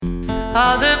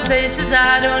All the places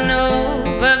I don't know,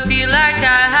 but feel like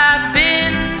I have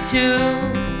been to.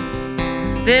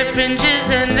 Their fringes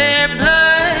and their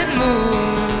blood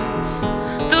moons,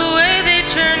 the way they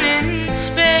turn in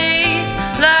space,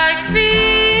 like fields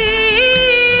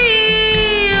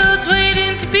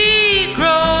waiting to be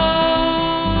grown.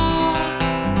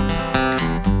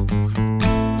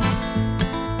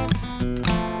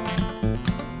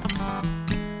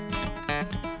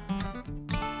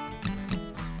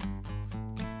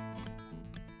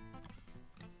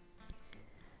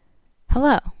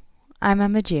 Hello, I'm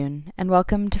Emma June, and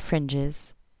welcome to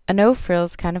Fringes, a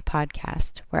no-frills kind of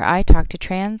podcast where I talk to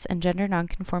trans and gender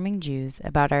nonconforming Jews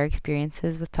about our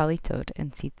experiences with Talitot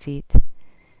and Tzitzit.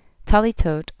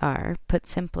 Talitot are, put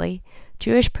simply,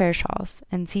 Jewish prayer shawls,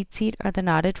 and Tzitzit are the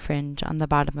knotted fringe on the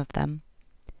bottom of them.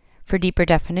 For deeper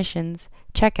definitions,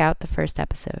 check out the first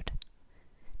episode.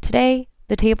 Today,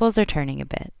 the tables are turning a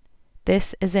bit.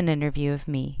 This is an interview of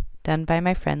me, done by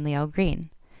my friend Liel Green,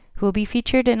 who will be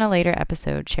featured in a later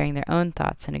episode sharing their own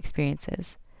thoughts and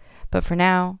experiences. But for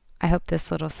now, I hope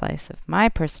this little slice of my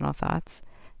personal thoughts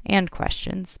and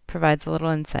questions provides a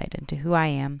little insight into who I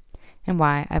am and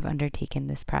why I've undertaken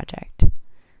this project.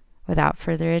 Without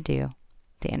further ado,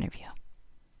 the interview.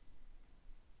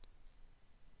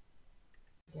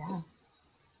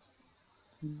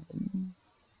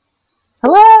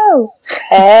 Hello!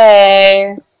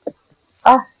 Hey!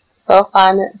 Oh, so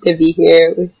fun to be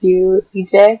here with you,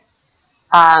 EJ.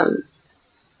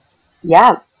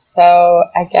 So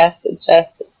I guess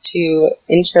just to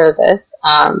intro this,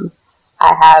 I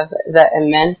have the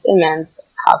immense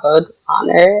kavod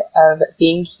honor of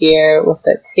being here with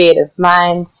the creative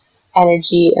mind,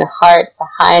 energy, and heart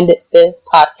behind this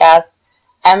podcast,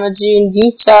 Emma June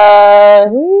Yucha.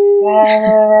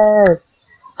 Yes.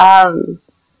 I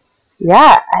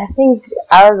think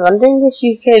I was wondering if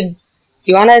you could.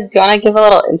 Do you wanna give a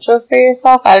little intro for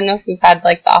yourself? I don't know if you've had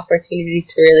the opportunity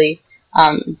to really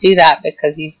do that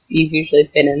because you've usually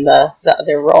been in the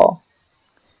other role.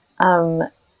 My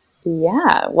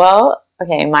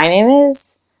name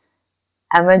is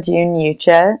Emma June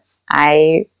Yucha.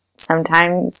 I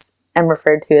sometimes am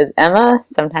referred to as Emma,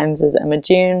 sometimes as Emma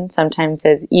June, sometimes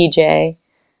as EJ.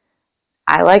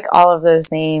 I like all of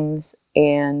those names,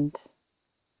 and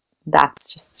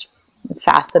that's just a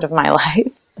facet of my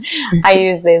life. I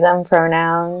use they, them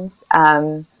pronouns.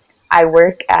 I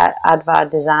work at Adva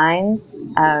Designs,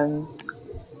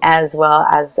 as well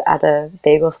as at a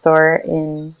bagel store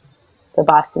in the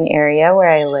Boston area where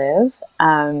I live.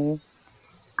 I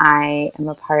am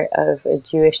a part of a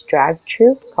Jewish drag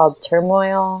troupe called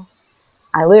Turmoil.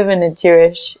 I live in a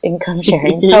Jewish income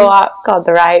sharing co-op called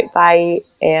the Riot Bite,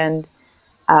 and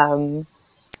I'm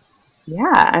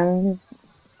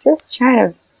just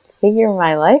trying to figure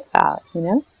my life out,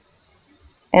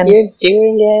 and you're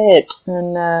doing it,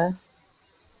 and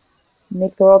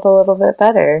make the world a little bit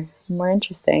better, more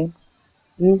interesting.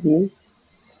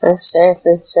 For sure.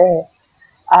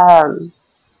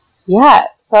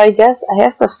 So I guess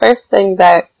the first thing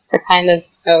that to kind of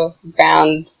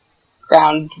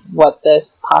ground what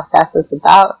this podcast is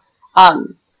about.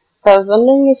 So I was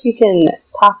wondering if you can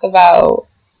talk about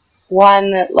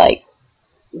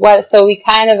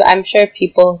I'm sure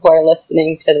people who are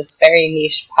listening to this very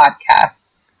niche podcast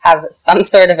have some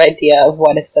sort of idea of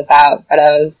what it's about, but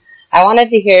I wanted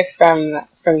to hear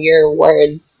from your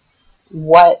words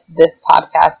what this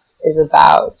podcast is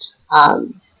about,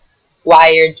 why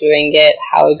you're doing it,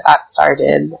 how it got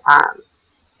started,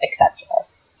 etc.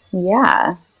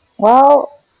 Yeah.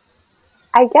 Well,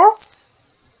 I guess,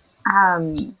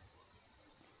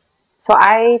 so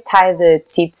I tie the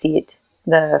tzitzit,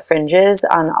 the fringes,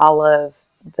 on all of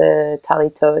the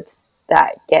talitot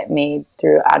that get made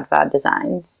through Adva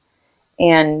Designs.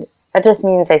 And that just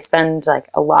means I spend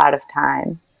a lot of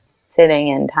time sitting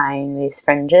and tying these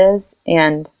fringes.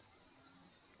 And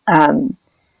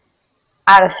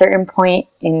at a certain point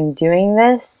in doing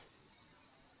this,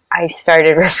 I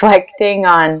started reflecting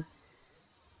on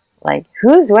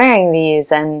who's wearing these,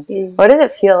 and what does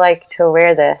it feel like to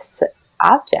wear this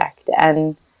object,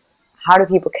 and how do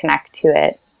people connect to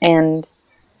it? And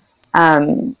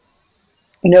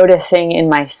noticing in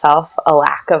myself a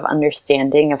lack of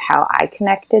understanding of how I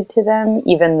connected to them,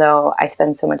 even though I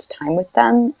spend so much time with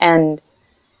them, and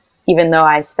even though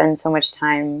I spend so much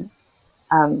time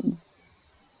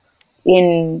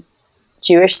in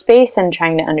Jewish space and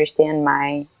trying to understand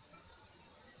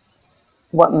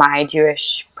what my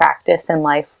Jewish practice and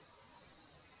life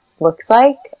looks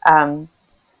like,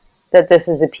 that this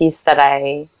is a piece that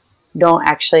I don't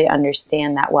actually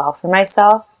understand that well for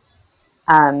myself.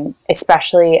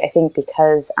 Especially, I think,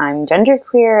 because I'm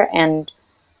genderqueer and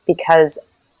because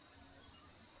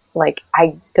like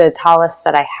the tallis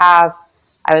that I have,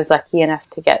 I was lucky enough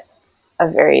to get a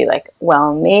very like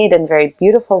well made and very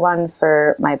beautiful one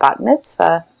for my bat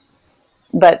mitzvah,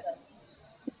 but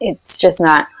it's just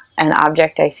not an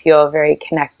object I feel very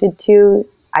connected to.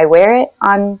 I wear it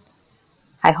on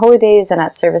high holy days and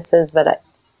at services, but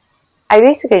I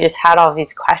basically just had all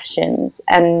these questions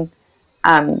and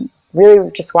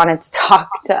really just wanted to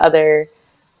talk to other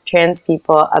trans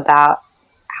people about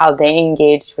how they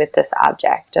engaged with this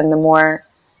object. And the more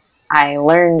I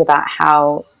learned about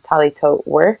how talitot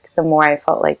work, the more I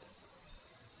felt like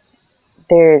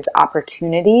there's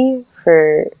opportunity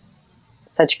for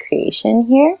such creation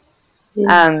here.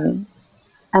 And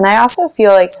I also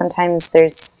feel like sometimes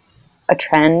there's a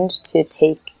trend to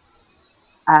take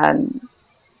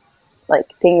like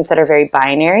things that are very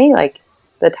binary, like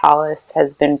the tallis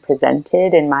has been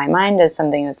presented in my mind as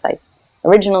something that's like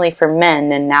originally for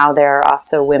men, and now there are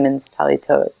also women's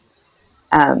talitot.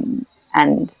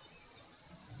 And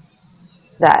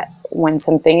that when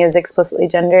something is explicitly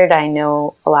gendered, I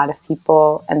know a lot of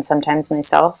people, and sometimes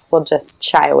myself, will just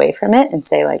shy away from it and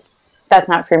say like, that's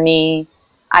not for me,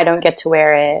 I don't get to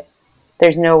wear it,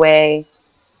 there's no way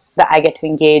that I get to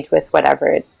engage with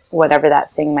whatever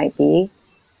that thing might be.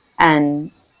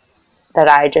 And that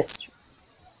I just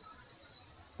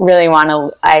really want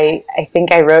to, I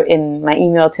think I wrote in my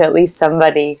email to at least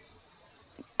somebody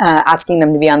asking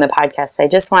them to be on the podcast, I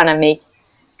just want to make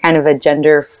kind of a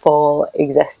gender-full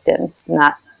existence,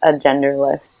 not a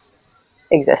genderless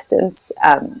existence.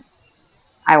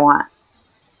 I want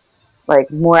like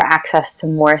more access to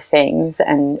more things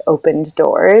and opened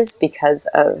doors because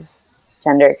of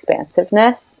gender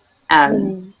expansiveness.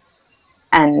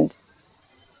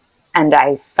 And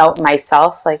I felt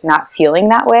myself like not feeling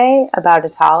that way about a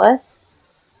tallis,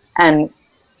 and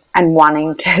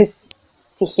wanting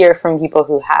to hear from people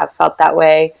who have felt that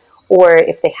way, or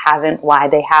if they haven't, why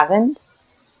they haven't.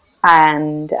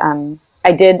 And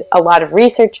I did a lot of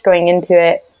research going into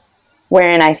it,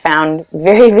 wherein I found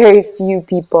very, very few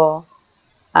people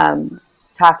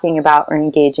talking about or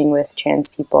engaging with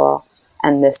trans people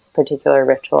and this particular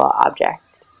ritual object.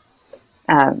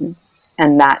 And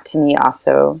that to me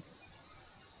also,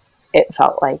 it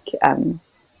felt like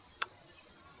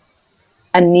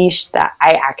a niche that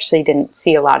I actually didn't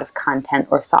see a lot of content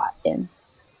or thought in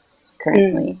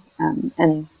currently.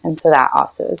 And so that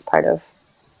also is part of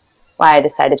why I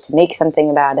decided to make something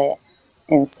about it,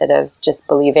 instead of just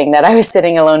believing that I was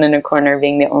sitting alone in a corner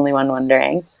being the only one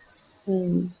wondering.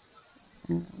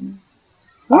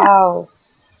 Wow.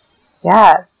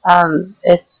 Yeah.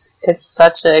 It's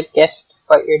such a gift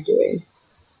what you're doing.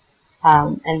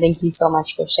 And thank you so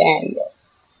much for sharing it.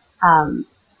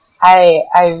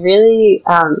 I really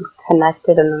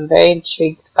connected, and I'm very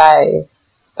intrigued by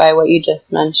what you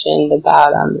just mentioned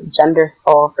about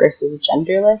genderful versus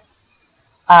genderless.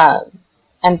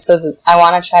 And so I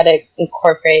want to try to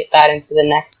incorporate that into the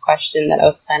next question that I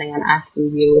was planning on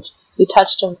asking you, which you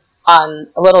touched on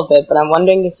a little bit, but I'm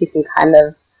wondering if you can kind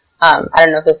of, I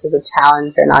don't know if this is a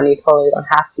challenge or not, you totally don't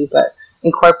have to, but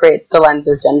incorporate the lens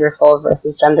of genderful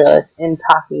versus genderless in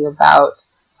talking about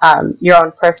your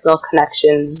own personal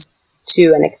connections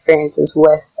to and experiences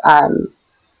with,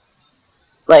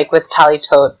 like with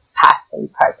talitot past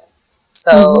and present.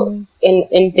 So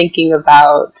in thinking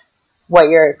about what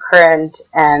your current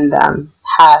and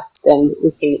past, and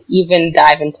we can even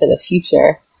dive into the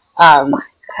future,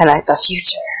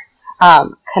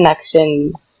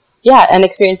 connection, yeah, and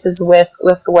experiences with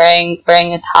wearing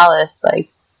a tallis, like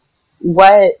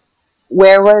what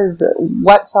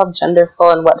felt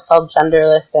genderful and what felt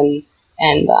genderless, and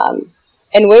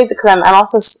in ways, because I'm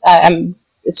also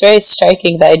it's very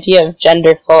striking, the idea of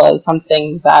genderful as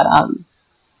something that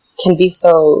can be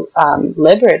so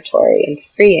liberatory and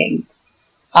freeing,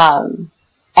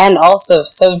 and also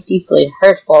so deeply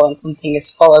hurtful when something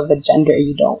is full of a gender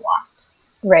you don't want.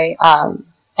 Right.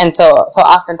 And so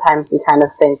oftentimes we kind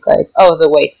of think like, oh, the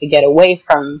way to get away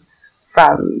from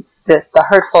the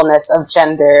hurtfulness of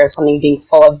gender, of something being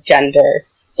full of gender,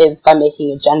 is by making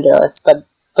it genderless. But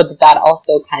that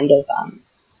also kind of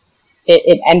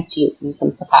it empties in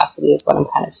some capacity, is what I'm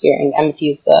kind of hearing.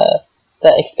 Empties the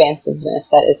expansiveness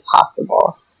that is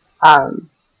possible.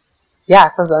 Yeah,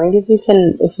 so I was wondering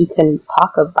if you can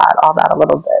talk about all that a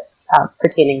little bit,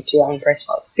 pertaining to your own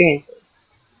personal experiences.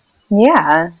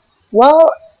 Yeah.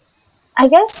 Well, I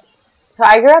guess, so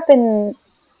I grew up in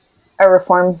a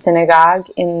Reform synagogue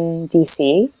in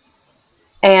DC,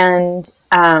 and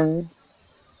I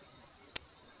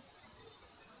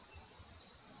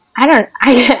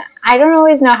don't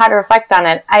always know how to reflect on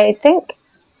it. I think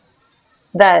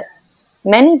that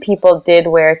many people did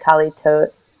wear talitot.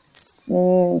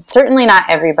 Certainly not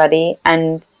everybody.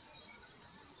 And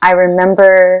I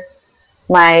remember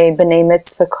my B'nai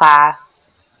Mitzvah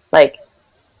class, like,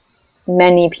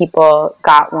 many people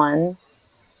got one,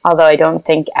 although I don't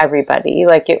think everybody.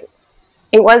 Like, it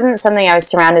wasn't something I was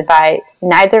surrounded by.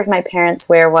 Neither of my parents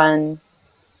wear one.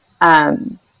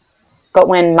 But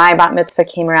when my bat mitzvah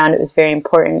came around, it was very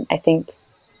important, I think,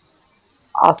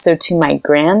 also to my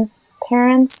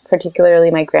grandparents,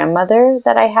 particularly my grandmother,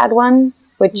 that I had one,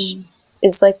 which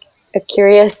is like a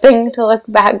curious thing to look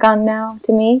back on now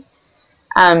to me.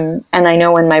 And I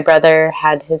know when my brother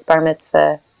had his bar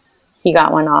mitzvah, he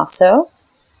got one also.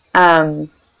 But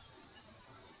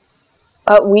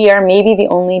we are maybe the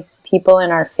only people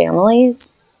in our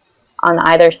families on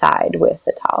either side with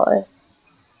the talis.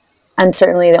 And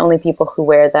certainly the only people who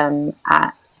wear them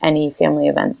at any family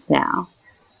events now.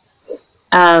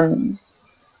 And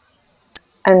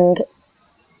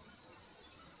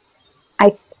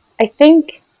I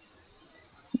think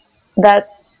that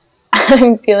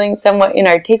I'm feeling somewhat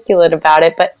inarticulate about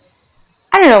it, but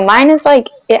I don't know, mine is like,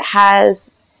 it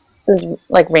has this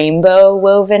like rainbow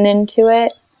woven into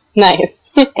it.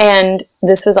 Nice. And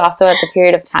this was also at the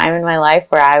period of time in my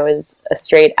life where I was a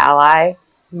straight ally.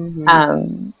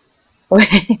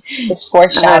 It's a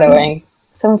foreshadowing.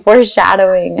 Some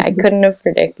foreshadowing I couldn't have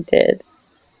predicted.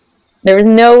 There was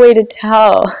no way to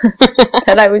tell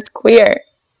that I was queer.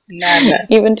 None.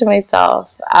 Even to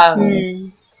myself.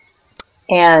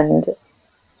 And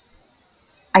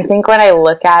I think when I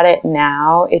look at it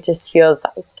now, it just feels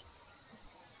like,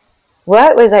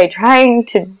 what was I trying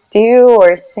to do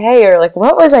or say? Or like,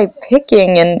 what was I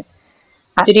picking? And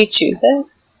did you choose it?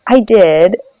 I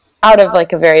did, out of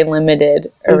like a very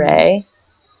limited array.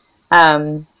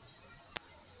 I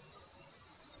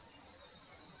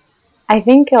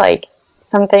think like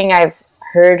something I've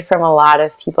heard from a lot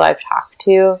of people I've talked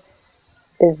to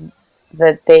is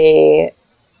that they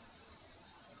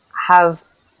have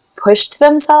pushed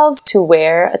themselves to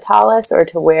wear a talis or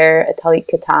to wear a talit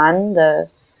katan, the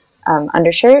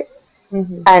undershirt,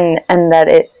 and that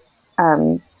it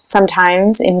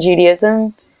sometimes in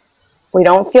Judaism we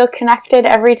don't feel connected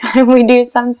every time we do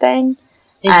something,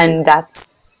 and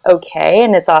that's okay.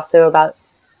 And it's also about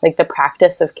like the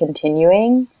practice of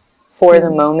continuing for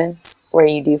the moments where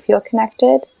you do feel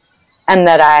connected, and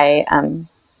that I am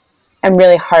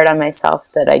really hard on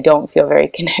myself that I don't feel very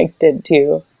connected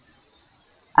to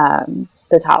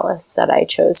the talis that I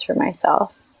chose for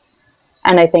myself.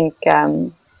 And I think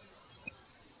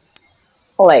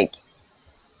like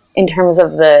in terms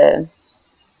of the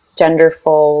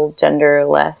genderful,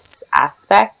 genderless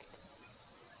aspect,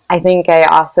 I think I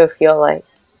also feel like,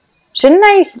 shouldn't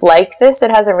I like this? It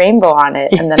has a rainbow on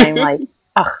it. And then I'm like,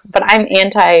 ugh, but I'm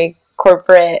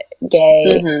anti-corporate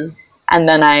gay. And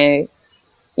then I,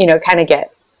 kind of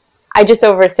I just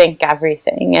overthink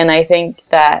everything. And I think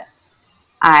that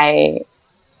I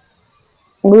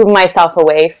move myself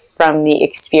away from the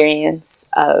experience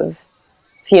of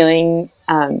feeling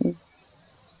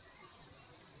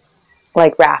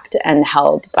like wrapped and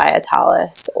held by a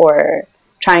talis, or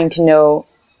trying to know,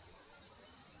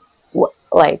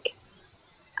 like,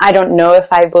 I don't know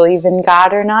if I believe in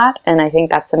God or not. And I think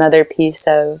that's another piece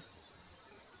of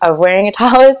wearing a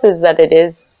talis, is that it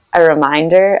is a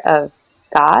reminder of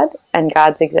God and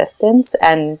God's existence,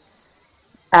 and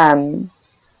that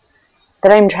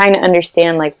I'm trying to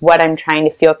understand like what I'm trying to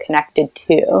feel connected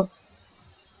to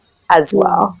as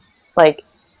well. Like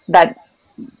that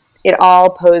it all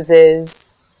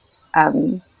poses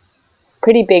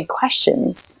pretty big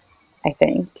questions, I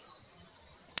think.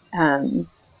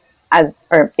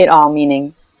 It all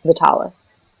meaning the talis.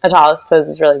 The talis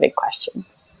poses really big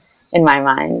questions in my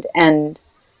mind. And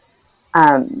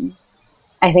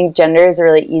I think gender is a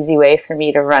really easy way for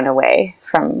me to run away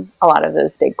from a lot of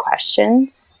those big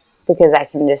questions, because I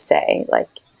can just say, like,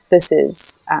 this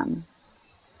is,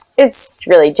 it's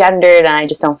really gendered and I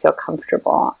just don't feel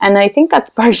comfortable. And I think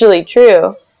that's partially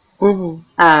true.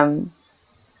 But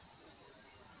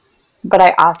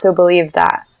I also believe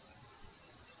that,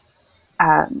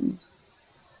 I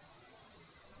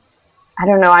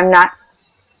don't know,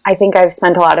 I think I've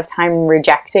spent a lot of time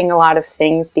rejecting a lot of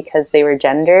things because they were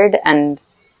gendered, and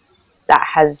that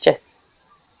has just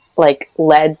like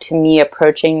led to me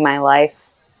approaching my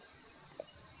life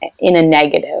in a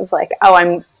negative, like,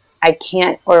 oh, I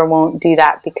can't or won't do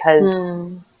that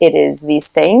because it is these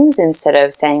things, instead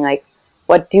of saying like,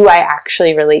 what do I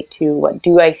actually relate to? What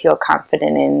do I feel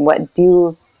confident in? What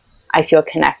do I feel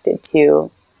connected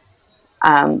to?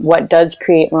 What does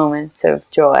create moments of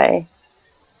joy?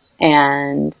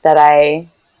 And that I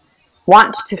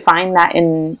want to find that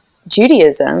in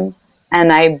Judaism.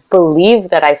 And I believe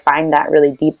that I find that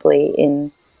really deeply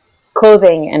in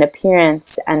clothing and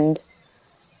appearance and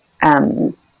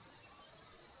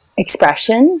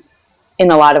expression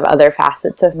in a lot of other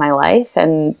facets of my life.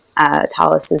 And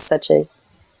tallis is such a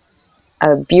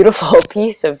beautiful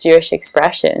piece of Jewish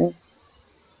expression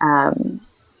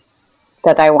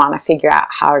that I want to figure out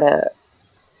how to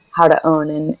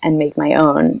own and make my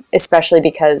own, especially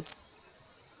because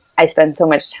I spend so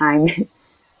much time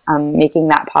making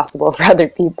that possible for other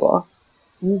people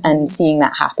and seeing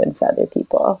that happen for other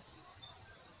people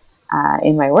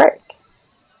in my work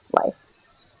life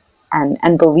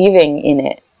and believing in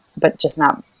it, but just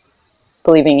not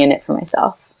believing in it for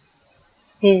myself.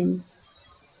 Yeah,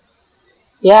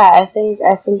 I think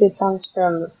it sounds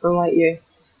from what you're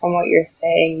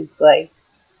saying, like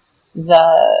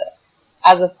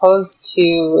as opposed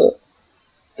to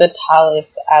the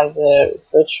tallis as a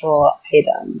ritual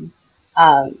item,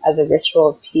 as a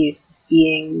ritual piece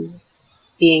being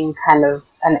kind of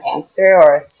an answer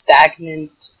or a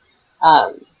stagnant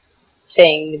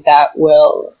thing that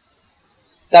will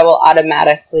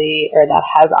automatically, or that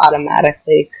has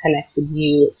automatically connected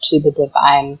you to the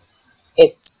divine.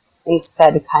 It's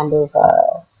instead kind of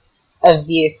a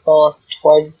vehicle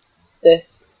towards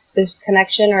this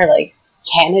connection, or like,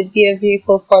 can it be a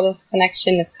vehicle for this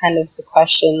connection is kind of the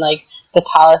question, like the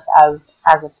tallis as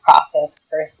a process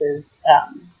versus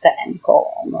the end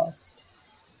goal almost.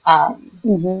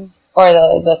 Or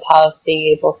the tallis being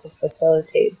able to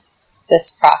facilitate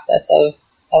this process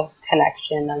of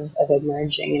connection, of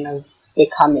emerging, and of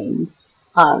becoming.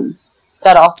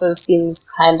 That also seems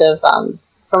kind of,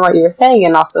 from what you were saying,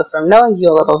 and also from knowing you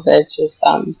a little bit, just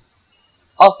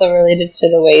also related to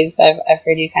the ways I've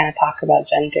heard you kind of talk about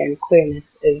gender and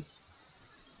queerness is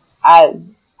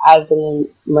as an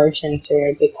emergence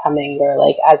or becoming, or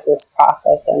like as this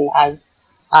process, and as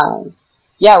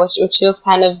which feels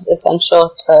kind of essential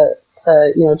to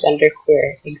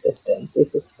genderqueer existence,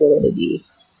 is this fluidity,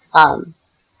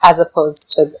 as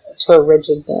opposed to a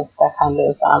rigidness that kind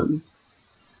of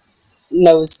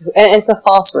knows, and it's a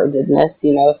false rigidness.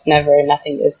 It's never,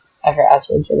 nothing is ever as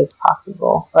rigid as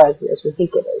possible, or as we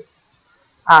think it is.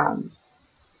 I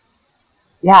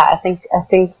think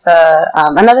the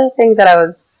another thing that I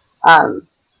was that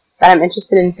I'm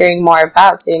interested in hearing more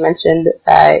about. So you mentioned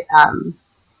that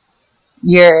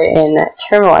you're in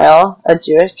Turmoil, a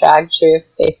Jewish drag troupe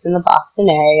based in the Boston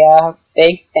area.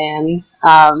 Big fans,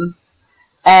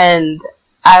 and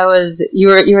you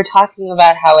were talking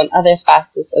about how in other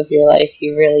facets of your life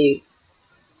you really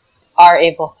are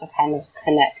able to kind of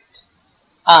connect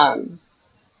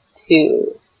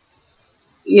to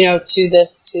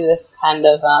this kind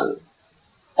of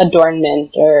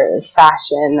adornment or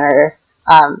fashion, or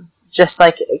just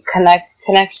like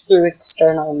connect through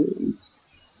external means.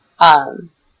 And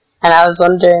I was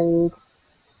wondering,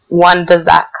 one, does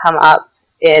that come up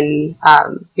in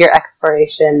your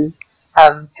exploration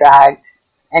of drag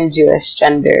and Jewish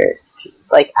gender,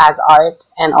 like as art,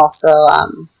 and also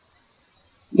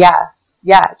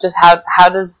just how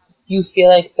does you feel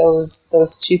like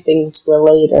those two things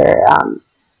relate, or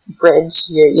bridge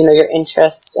your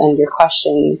interest and your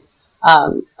questions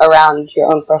around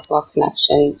your own personal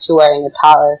connection to wearing a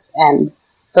tallis, and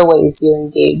the ways you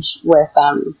engage with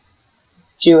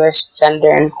Jewish gender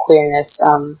and queerness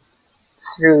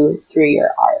through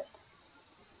your art?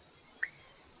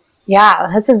 Yeah,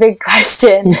 that's a big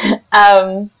question.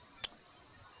 I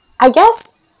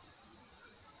guess,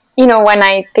 when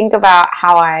I think about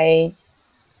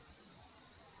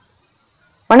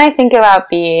when I think about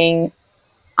being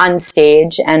on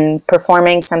stage and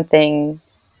performing something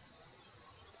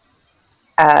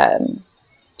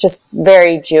just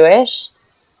very Jewish,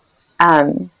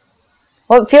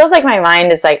 it feels like my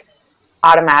mind is like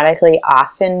automatically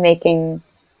often making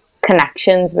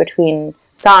connections between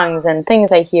songs and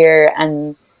things I hear,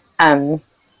 and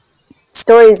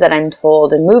stories that I'm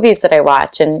told, and movies that I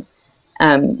watch, and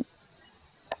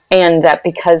that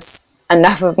because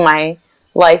enough of my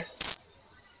life's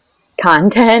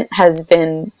content has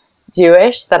been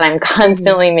Jewish, that I'm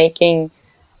constantly making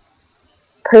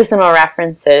personal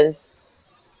references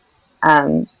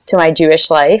to my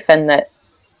Jewish life, and that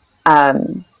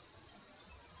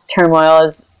Turmoil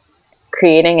is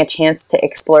creating a chance to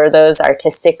explore those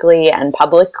artistically and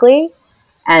publicly,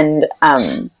 and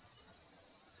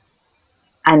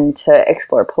to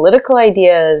explore political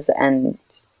ideas and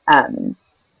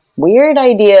weird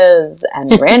ideas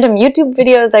and random YouTube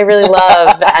videos I really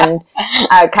love, and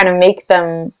kind of make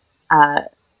them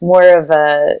more of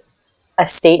a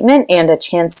statement and a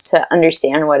chance to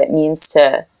understand what it means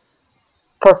to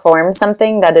perform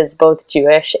something that is both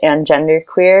Jewish and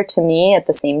genderqueer to me at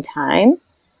the same time,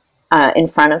 in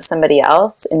front of somebody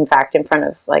else, in fact, in front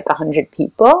of like 100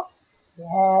 people.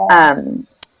 Yeah.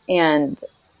 And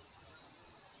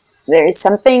there's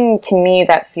something to me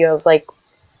that feels like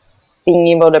being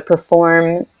able to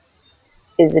perform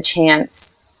is a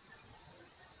chance,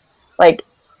 like,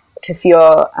 to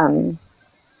feel,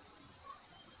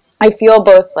 I feel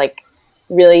both like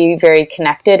really very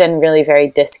connected and really very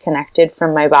disconnected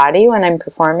from my body when I'm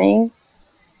performing,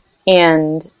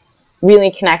 and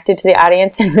really connected to the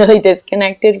audience and really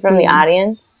disconnected from the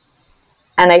audience.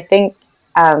 And I think,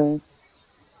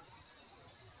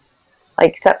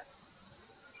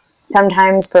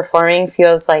 sometimes performing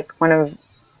feels like one of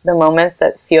the moments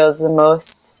that feels the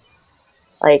most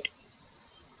like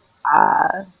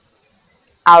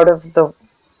out of the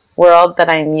world that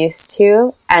I'm used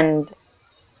to, and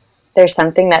there's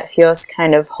something that feels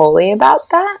kind of holy about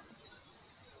that,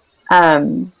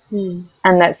 and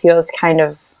that feels kind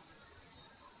of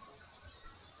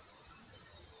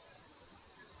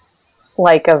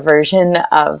like a version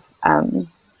of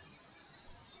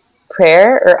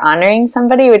prayer or honoring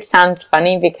somebody, which sounds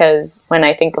funny because when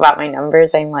I think about my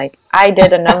numbers, I'm like, I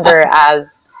did a number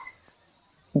as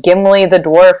Gimli the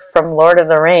dwarf from Lord of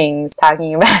the Rings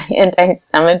talking about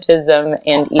anti-Semitism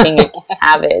and eating a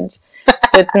cabbage.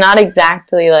 So it's not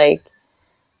exactly like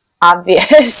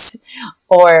obvious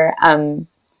or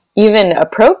even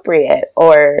appropriate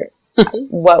or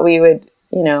what we would,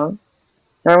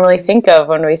 normally think of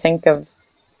when we think of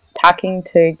talking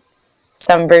to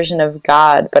some version of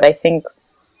God. But I think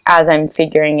as I'm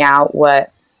figuring out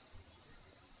what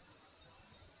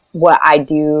I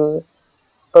do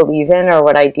believe in or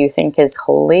what I do think is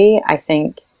holy, I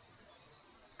think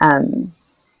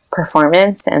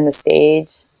performance and the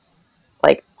stage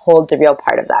like holds a real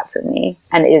part of that for me,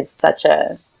 and is such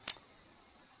a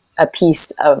piece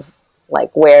of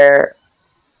like where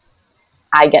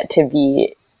I get to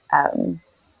be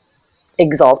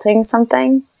exalting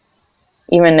something,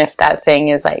 even if that thing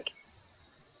is like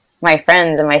my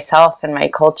friends and myself and my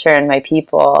culture and my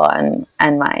people and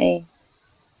my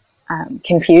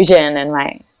confusion and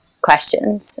my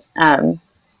questions. And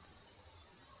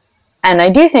I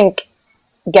do think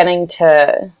getting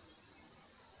to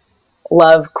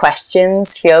love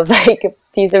questions feels like a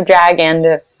piece of drag and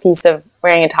a piece of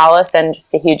wearing a tallis and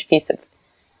just a huge piece of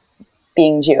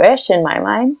being Jewish in my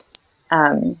mind.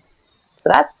 So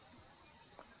that's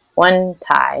one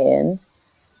tie-in.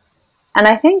 And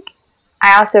I think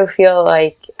I also feel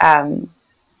like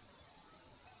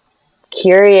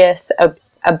curious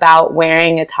about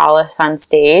wearing a tallis on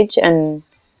stage and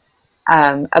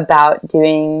about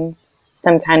doing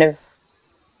some kind of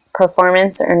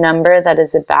performance or number that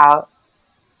is about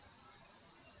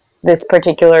this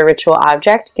particular ritual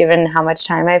object, given how much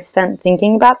time I've spent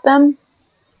thinking about them.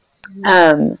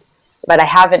 But I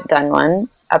haven't done one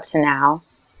up to now.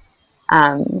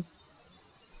 I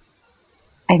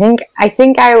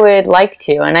think I would like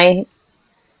to, and I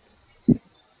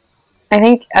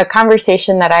think a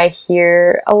conversation that I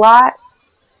hear a lot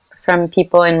from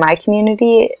people in my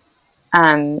community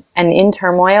and in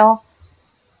turmoil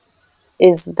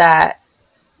is that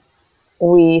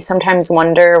we sometimes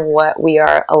wonder what we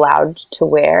are allowed to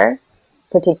wear,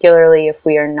 particularly if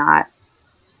we are not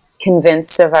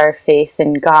convinced of our faith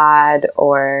in God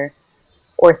or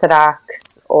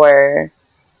Orthodox or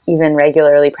even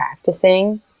regularly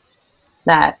practicing.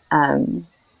 That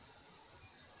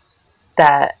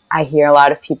I hear a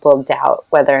lot of people doubt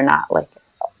whether or not, like,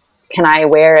 can I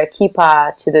wear a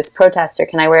kippah to this protest, or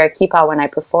can I wear a kippah when I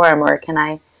perform, or can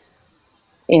I,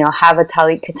 have a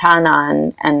talit katan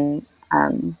on? And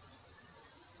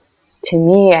to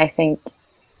me, I think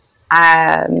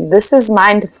this is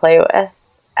mine to play with,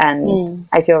 and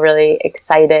I feel really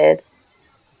excited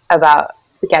about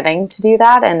getting to do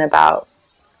that and about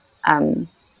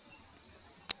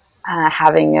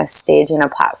having a stage and a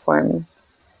platform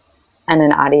and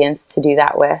an audience to do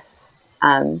that with.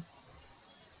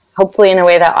 Hopefully in a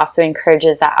way that also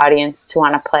encourages that audience to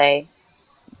want to play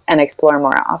and explore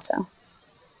more also.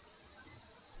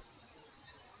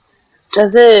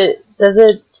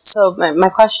 So my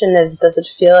question is, does it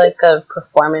feel like a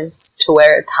performance to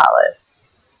wear a tallis?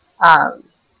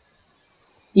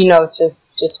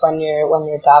 Just when you're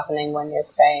davening, when you're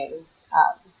praying,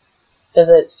 does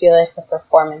it feel like a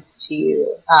performance to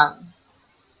you?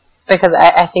 Because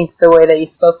I think the way that you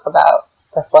spoke about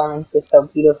performance is so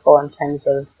beautiful in terms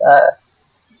of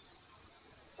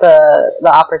the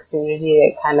opportunity,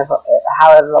 it kind of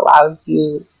how it allows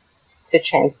you to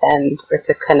transcend or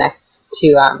to connect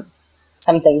to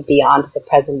something beyond the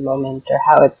present moment, or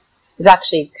how it's is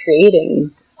actually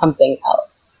creating something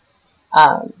else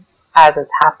as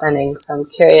it's happening. So I'm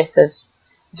curious if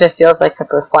it feels like a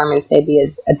performance,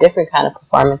 maybe a different kind of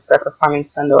performance, but a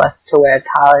performance nonetheless to wear a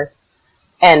tallis.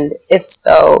 And if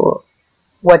so,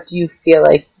 what do you feel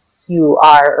like you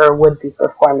are or would be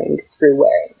performing through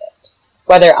wearing it?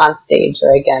 Whether on stage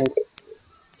or, again,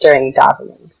 during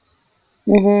davening.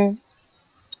 Mm-hmm.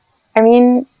 I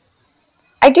mean,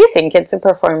 I do think it's a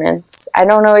performance. I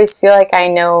don't always feel like I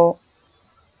know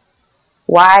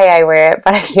why I wear it,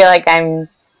 but I feel like I'm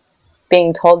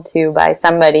being told to by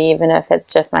somebody, even if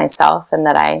it's just myself, and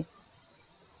that I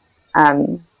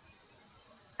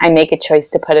make a choice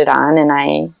to put it on, and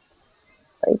I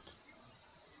like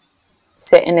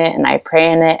sit in it, and I pray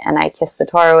in it, and I kiss the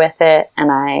Torah with it, and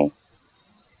I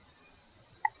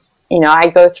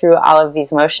go through all of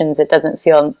these motions. It doesn't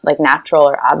feel like natural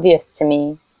or obvious to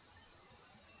me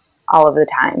all of the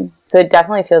time. So it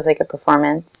definitely feels like a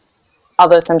performance.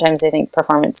 Although sometimes I think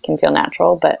performance can feel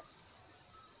natural, but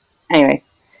anyway,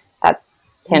 that's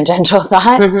tangential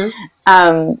thought.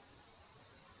 Mm-hmm.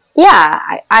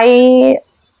 Yeah, I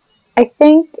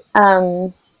think,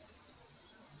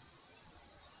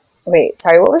 wait,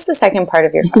 sorry, what was the second part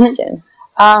of your question?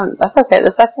 That's okay.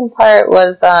 The second part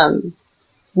was,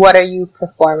 what are you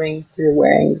performing through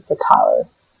wearing the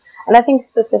tallis? And I think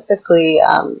specifically,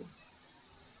 I'm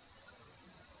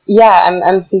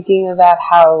thinking about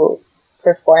how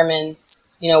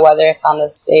performance, whether it's on the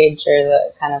stage or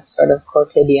the kind of sort of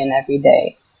quotidian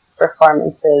everyday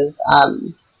performances,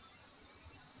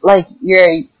 like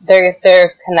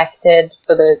they're connected.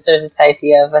 So there's this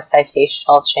idea of a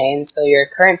citational chain. So your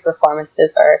current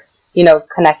performances are,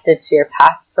 connected to your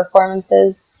past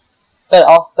performances, but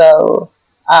also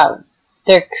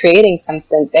they're creating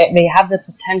something. They have the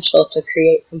potential to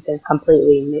create something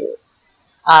completely new.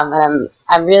 And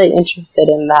I'm really interested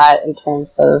in that in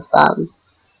terms of,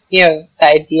 the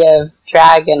idea of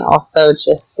drag, and also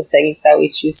just the things that we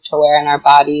choose to wear in our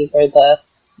bodies, or the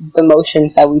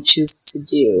motions that we choose to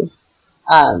do.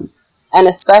 And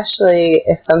especially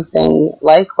if something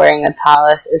like wearing a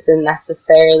tallis isn't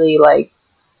necessarily like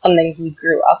something he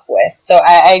grew up with. So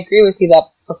I agree with you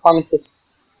that performances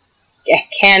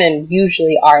can and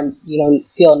usually are,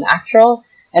 feel natural.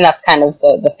 And that's kind of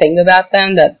the thing about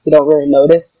them, that we don't really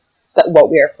notice that what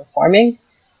we are performing.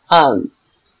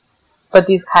 But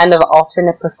these kind of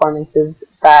alternate performances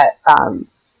that come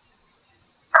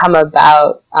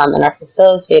about and are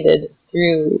facilitated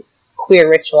through queer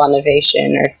ritual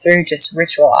innovation, or through just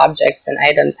ritual objects and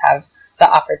items, have the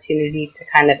opportunity to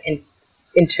kind of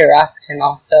interrupt and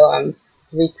also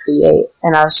recreate.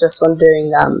 And I was just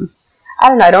wondering, I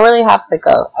don't know, I don't really have like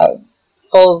a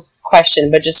full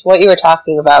question, but just what you were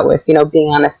talking about with, being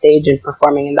on a stage and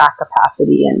performing in that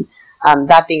capacity, and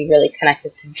that being really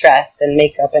connected to dress and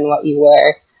makeup and what you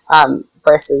wear,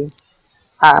 versus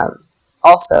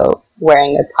also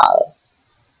wearing a tallis.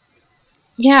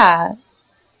 Yeah.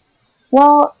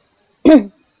 Well, I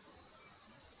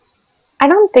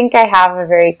don't think I have a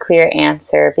very clear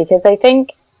answer, because I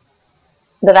think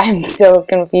that I'm so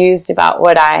confused about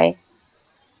what I'm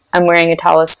wearing a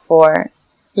tallis for,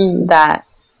 that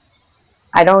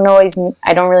I don't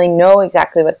really know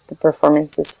exactly what the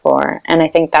performance is for. And I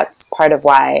think that's part of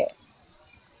why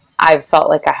I've felt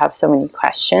like I have so many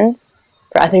questions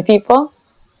for other people,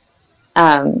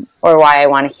 or why I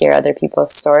want to hear other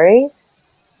people's stories,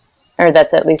 or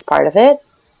that's at least part of it.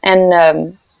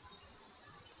 And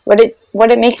what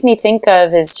it makes me think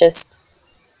of is just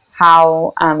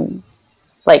how,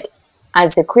 like,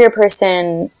 as a queer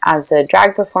person, as a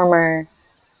drag performer,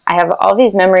 I have all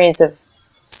these memories of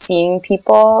seeing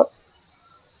people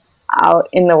out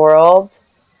in the world,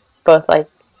 both like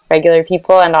regular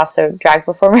people and also drag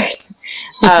performers,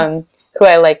 who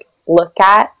I like look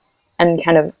at and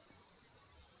kind of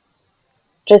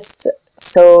just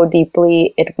so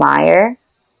deeply admire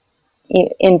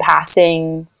in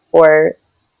passing, or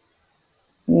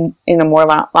in a more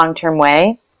long-term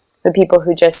way. The people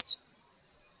who just,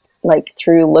 like,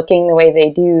 through looking the way they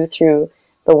do, through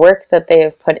the work that they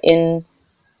have put in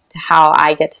to how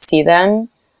I get to see them,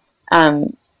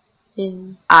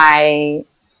 I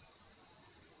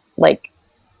like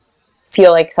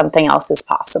feel like something else is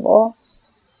possible,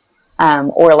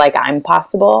 or like I'm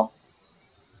possible,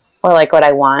 or like what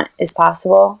I want is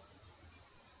possible.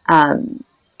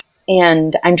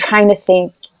 And I'm trying to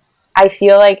think, I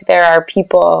feel like there are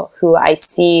people who I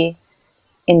see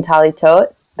in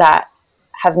Talitot that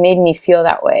have made me feel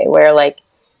that way, where like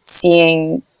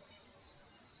seeing,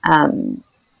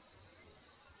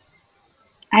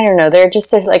 I don't know, there are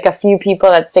just like a few people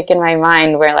that stick in my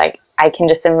mind where like I can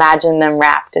just imagine them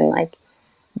wrapped in like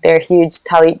their huge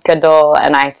talit gadol,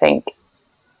 and I think,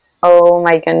 oh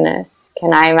my goodness,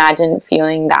 can I imagine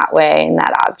feeling that way in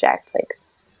that object? Like,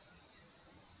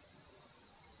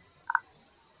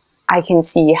 I can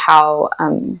see how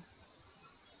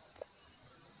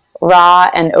raw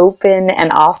and open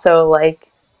and also like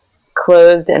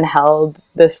closed and held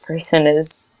this person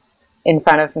is in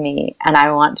front of me, and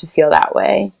I want to feel that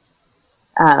way.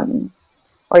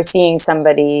 Or seeing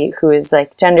somebody who is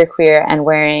like genderqueer and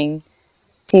wearing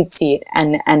tzitzit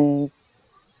and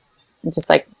just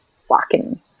like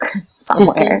walking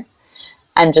somewhere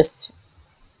and just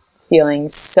feeling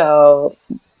so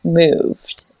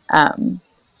moved, and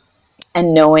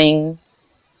knowing,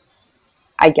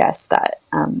 I guess, that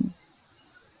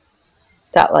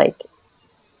that like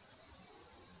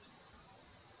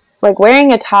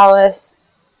wearing a tallis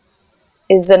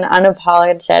is an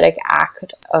unapologetic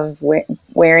act of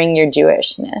wearing your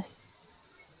Jewishness.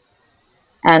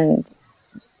 And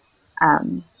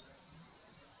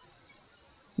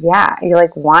yeah, you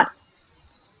like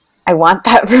I want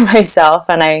that for myself,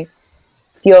 and I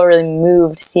feel really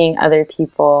moved seeing other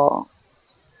people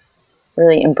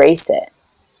really embrace it,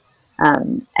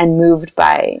 and moved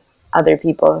by other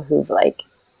people who've like,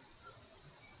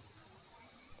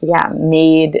 yeah,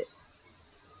 made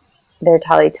their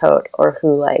talitot, or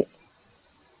who like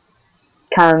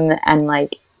come and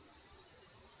like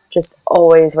just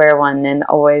always wear one and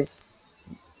always,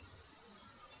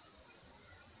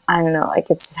 I don't know, like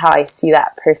it's just how I see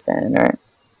that person. Or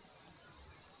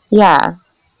yeah,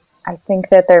 I think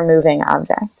that they're moving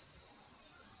objects.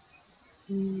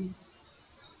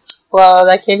 Well,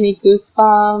 that gave me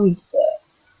goosebumps.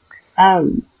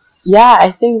 Yeah,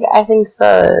 I think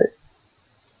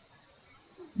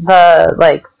the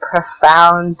like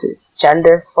profound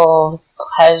genderful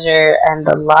pleasure and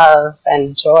the love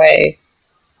and joy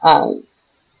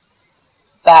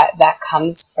that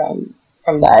comes from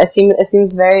that. It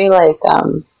seems very like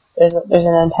there's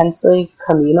an intensely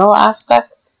communal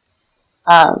aspect.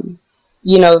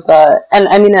 You know, and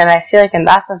I feel like in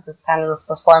that sense it's kind of a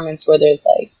performance where there's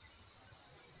like,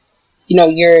 you know,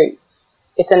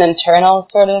 it's an internal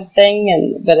sort of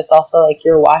thing, but it's also like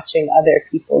you're watching other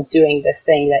people doing this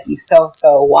thing that you so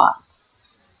want.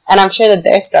 And I'm sure that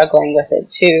they're struggling with it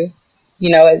too. You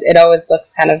know, it always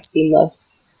looks kind of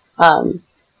seamless from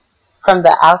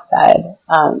the outside.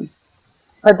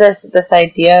 But this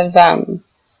idea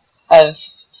of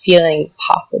feeling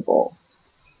possible,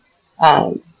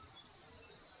 how,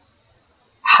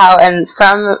 and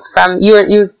from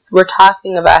you were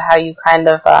talking about how you kind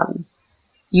of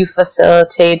you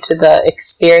facilitate the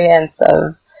experience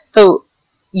of, so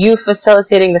you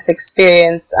facilitating this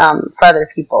experience for other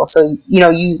people. So, you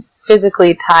know, you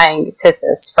physically tying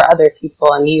tzitzis for other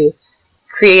people, and you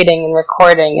creating and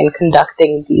recording and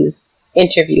conducting these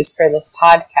interviews for this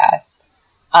podcast.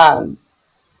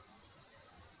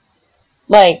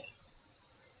 Like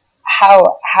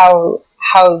how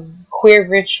queer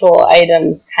ritual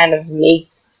items kind of make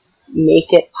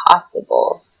it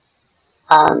possible.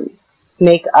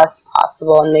 Make us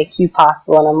possible and make you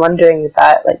possible. And I'm wondering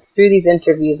that, like, through these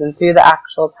interviews and through the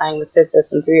actual tying the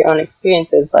tzitzis and through your own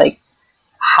experiences, like,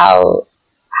 how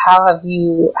have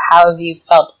you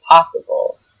felt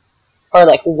possible? Or,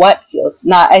 like, what feels,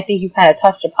 not, I think you kind of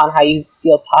touched upon how you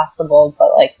feel possible,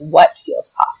 but, like, what feels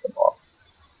possible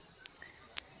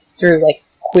through, like,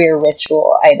 queer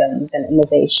ritual items and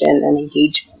innovation and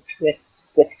engagement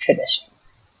with tradition?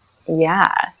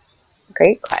 Yeah,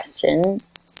 great question.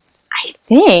 I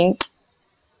think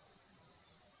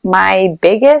my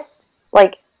biggest,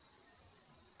 like,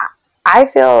 I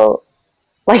feel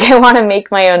like I want to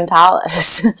make my own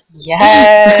tallis.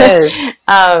 Yes.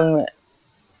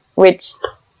 Which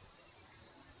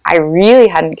I really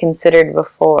hadn't considered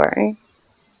before.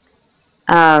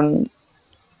 Even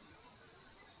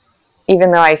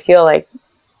though I feel like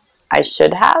I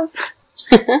should have.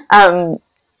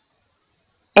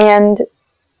 And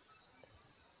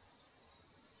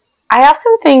I also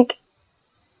think,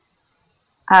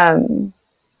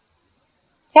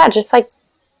 just like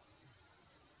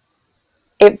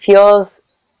it feels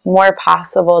more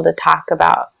possible to talk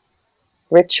about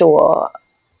ritual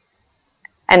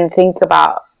and think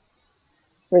about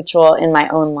ritual in my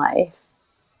own life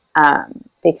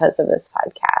because of this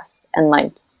podcast, and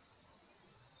like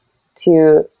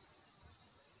to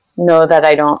know that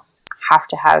I don't have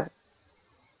to have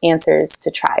answers to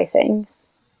try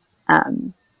things.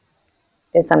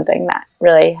 Is something that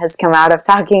really has come out of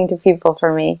talking to people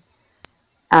for me.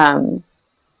 And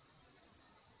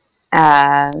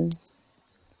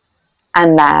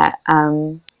that,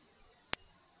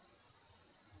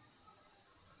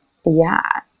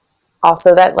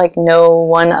 also that like no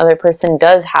one other person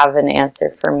does have an answer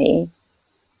for me,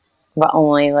 but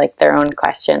only like their own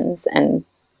questions and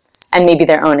maybe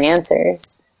their own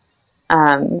answers.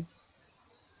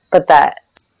 But that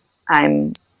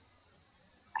I'm,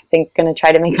 I think, going to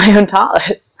try to make my own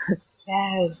tallis.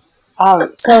 Yes.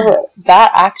 So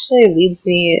that actually leads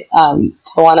me to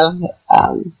one of,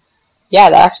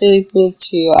 that actually leads me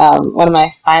to one of my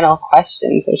final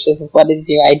questions, which is, what is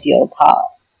your ideal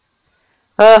tallis?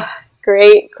 Oh,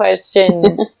 great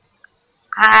question.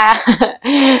 I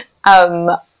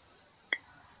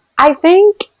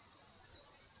think,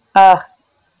 I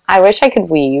wish I could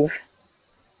weave.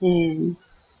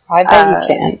 I bet you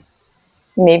can.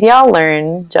 Maybe I'll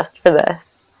learn just for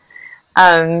this.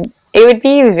 It would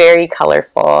be very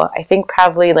colorful. I think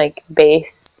probably like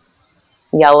base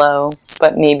yellow,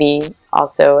 but maybe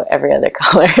also every other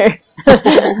color.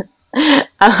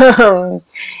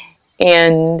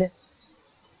 And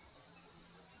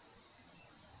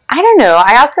I don't know.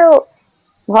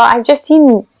 I've just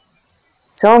seen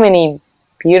so many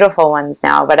beautiful ones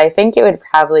now, but I think it would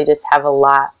probably just have a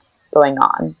lot going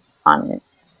on it.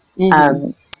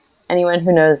 Mm-hmm. Anyone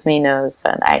who knows me knows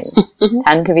that I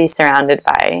tend to be surrounded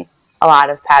by a lot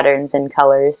of patterns and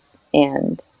colors,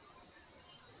 and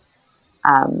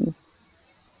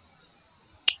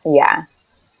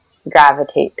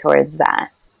gravitate towards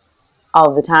that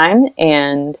all the time.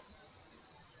 And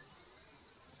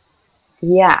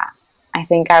I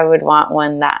think I would want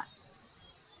one that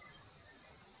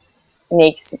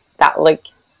makes that, like,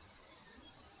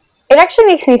 it actually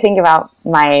makes me think about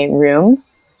my room,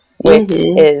 which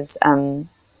is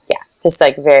just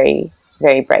like very,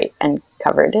 very bright and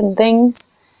covered in things.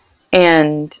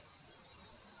 And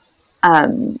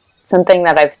something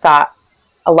that I've thought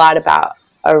a lot about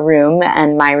a room,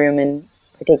 and my room in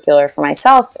particular for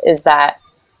myself, is that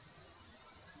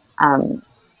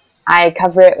I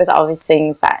cover it with all these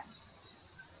things that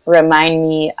remind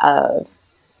me of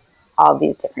all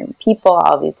these different people,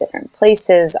 all these different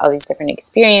places, all these different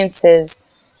experiences,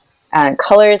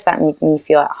 colors that make me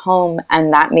feel at home,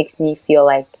 and that makes me feel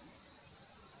like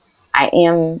I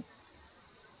am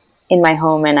in my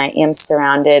home and I am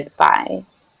surrounded by,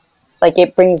 like,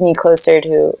 it brings me closer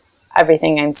to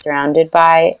everything I'm surrounded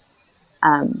by,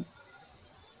 and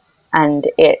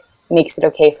it makes it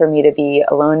okay for me to be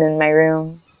alone in my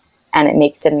room, and it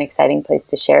makes it an exciting place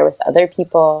to share with other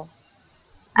people.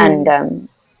 And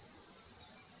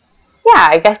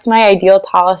I guess my ideal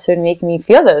tallis would make me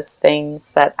feel those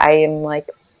things, that I am like,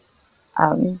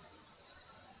 that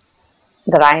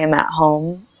I am at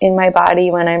home in my body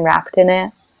when I'm wrapped in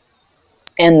it,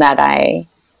 and that I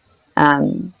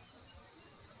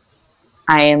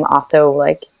am also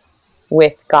like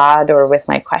with God, or with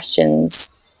my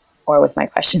questions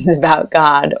about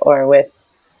God, or with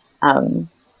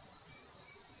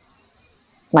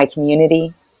my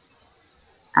community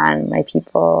and my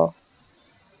people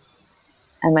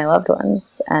and my loved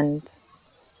ones. And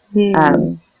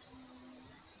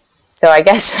so I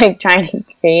guess like trying to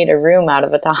create a room out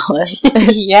of a tallis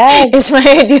yes, is my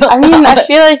ideal tallis. I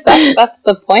feel like that's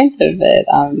the point of it.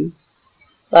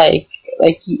 Like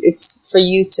it's for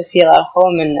you to feel at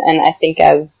home, and I think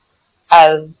as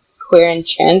queer and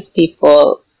trans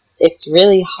people, it's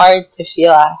really hard to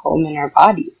feel at home in our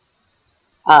bodies.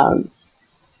 And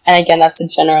again, that's a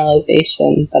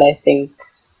generalization, but I think,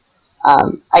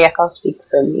 I guess I'll speak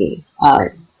for me.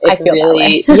 It's I feel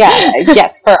really,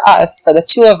 yes, for us, for the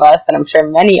two of us, and I'm sure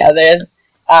many others,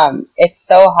 it's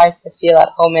so hard to feel at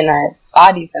home in our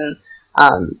bodies, and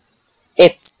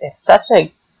it's such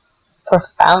a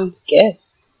profound gift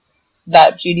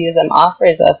that Judaism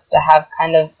offers us, to have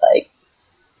kind of like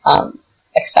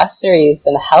accessories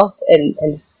and help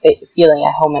in feeling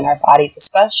at home in our bodies,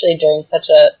 especially during such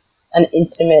an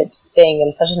intimate thing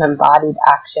and such an embodied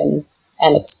action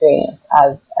and experience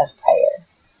as prayer.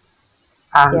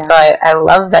 So I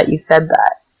love that you said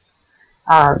that.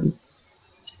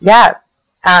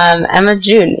 Emma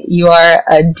June, you are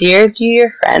a dear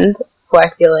friend who I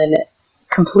feel in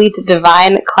complete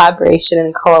divine collaboration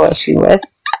and coalition with.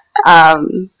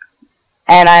 And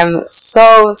I'm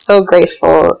so, so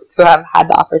grateful to have had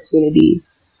the opportunity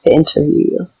to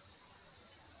interview you.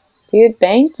 Dude,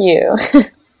 thank you.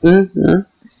 Mm-hmm.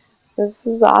 This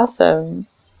is awesome.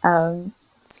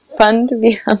 It's fun to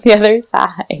be on the other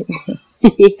side.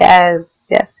 Yes.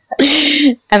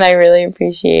 And I really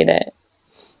appreciate it.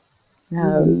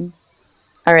 All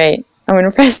right, I'm going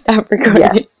to press stop recording.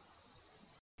 Yes.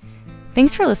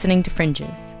 Thanks for listening to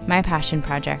Fringes, my passion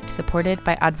project supported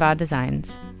by Adva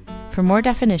Designs. For more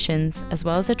definitions, as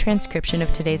well as a transcription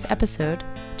of today's episode,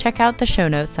 check out the show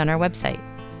notes on our website.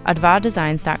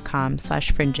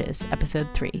 advadesigns.com/fringes, episode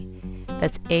 3.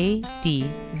 That's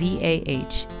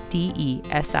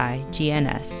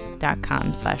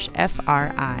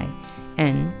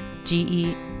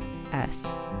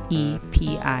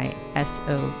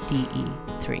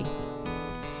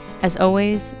As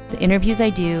always, the interviews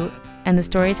I do and the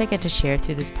stories I get to share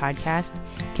through this podcast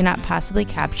cannot possibly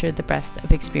capture the breadth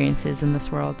of experiences in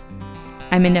this world.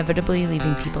 I'm inevitably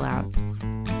leaving people out.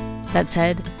 That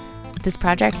said, this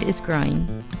project is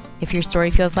growing. If your story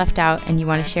feels left out and you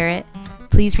want to share it,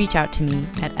 please reach out to me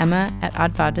at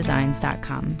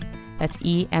emma@advadesigns.com. That's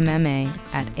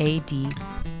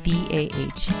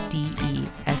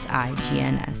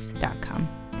EMMA@ADVAHDESIGNS.com.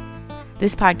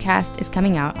 This podcast is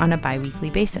coming out on a bi-weekly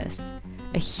basis.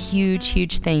 A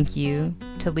huge thank you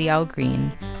to Liel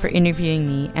Green for interviewing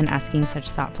me and asking such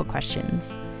thoughtful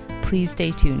questions. Please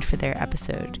stay tuned for their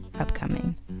episode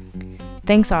upcoming.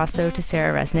 Thanks also to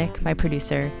Sarah Resnick, my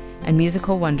producer, and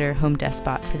Musical Wonder Home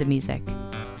Despot for the music.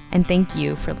 And thank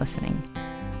you for listening.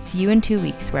 See you in 2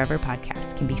 weeks wherever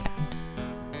podcasts can be found.